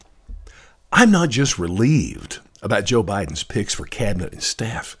I'm not just relieved about Joe Biden's picks for cabinet and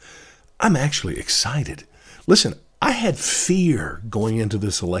staff. I'm actually excited. Listen, I had fear going into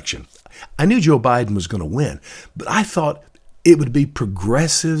this election. I knew Joe Biden was going to win, but I thought it would be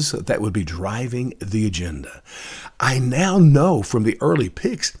progressives that would be driving the agenda. I now know from the early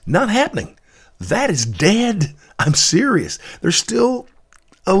picks, not happening. That is dead. I'm serious. There's still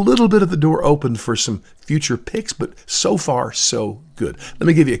a little bit of the door open for some future picks, but so far, so good. Let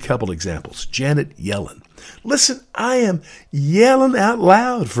me give you a couple examples. Janet Yellen. Listen, I am yelling out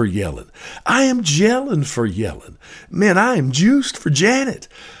loud for Yellen. I am gelling for Yellen. Man, I am juiced for Janet.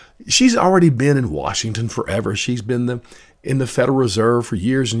 She's already been in Washington forever. She's been in the Federal Reserve for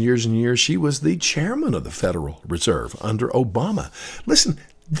years and years and years. She was the chairman of the Federal Reserve under Obama. Listen,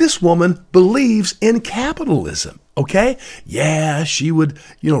 this woman believes in capitalism, okay? Yeah, she would,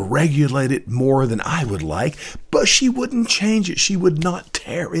 regulate it more than I would like, but she wouldn't change it. She would not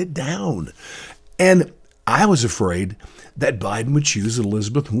tear it down. And I was afraid that Biden would choose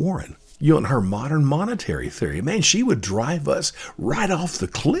Elizabeth Warren, and her modern monetary theory. Man, she would drive us right off the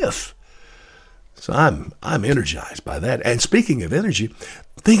cliff. So I'm energized by that. And speaking of energy,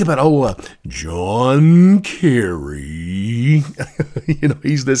 think about John Kerry.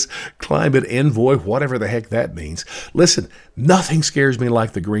 He's this climate envoy, whatever the heck that means. Listen, nothing scares me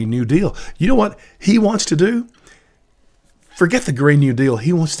like the Green New Deal. You know what he wants to do? Forget the Green New Deal.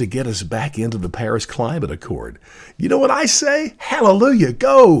 He wants to get us back into the Paris Climate Accord. You know what I say? Hallelujah.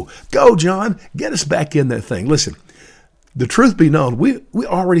 Go, John. Get us back in that thing. Listen, the truth be known, we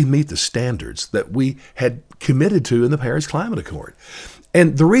already meet the standards that we had committed to in the Paris Climate Accord.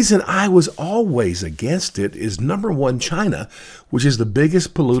 And the reason I was always against it is, number one, China, which is the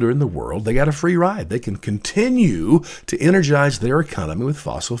biggest polluter in the world. They got a free ride. They can continue to energize their economy with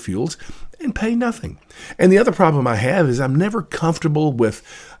fossil fuels and pay nothing. And the other problem I have is I'm never comfortable with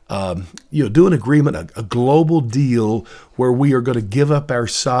do an agreement, a global deal where we are going to give up our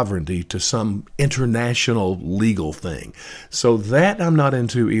sovereignty to some international legal thing. So that I'm not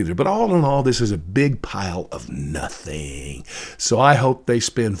into either. But all in all, this is a big pile of nothing. So I hope they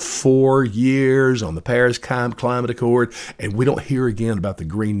spend 4 years on the Paris Climate Accord and we don't hear again about the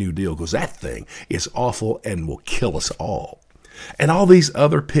Green New Deal, because that thing is awful and will kill us all. And all these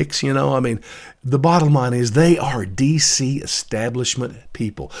other picks, the bottom line is they are D.C. establishment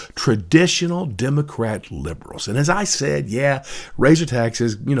people, traditional Democrat liberals. And as I said, raise your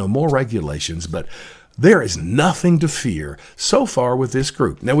taxes, more regulations, but there is nothing to fear so far with this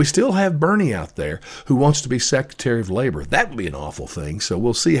group. Now, we still have Bernie out there who wants to be Secretary of Labor. That would be an awful thing, so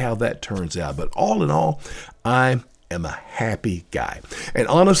we'll see how that turns out. But all in all, I am a happy guy. And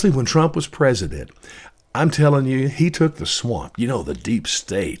honestly, when Trump was president, I'm telling you, he took the swamp, the deep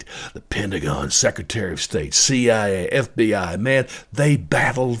state, the Pentagon, Secretary of State, CIA, FBI, man, they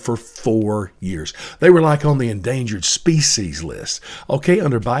battled for 4 years. They were like on the endangered species list. Okay,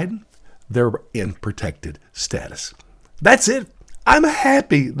 under Biden, they're in protected status. That's it. I'm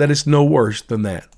happy that it's no worse than that.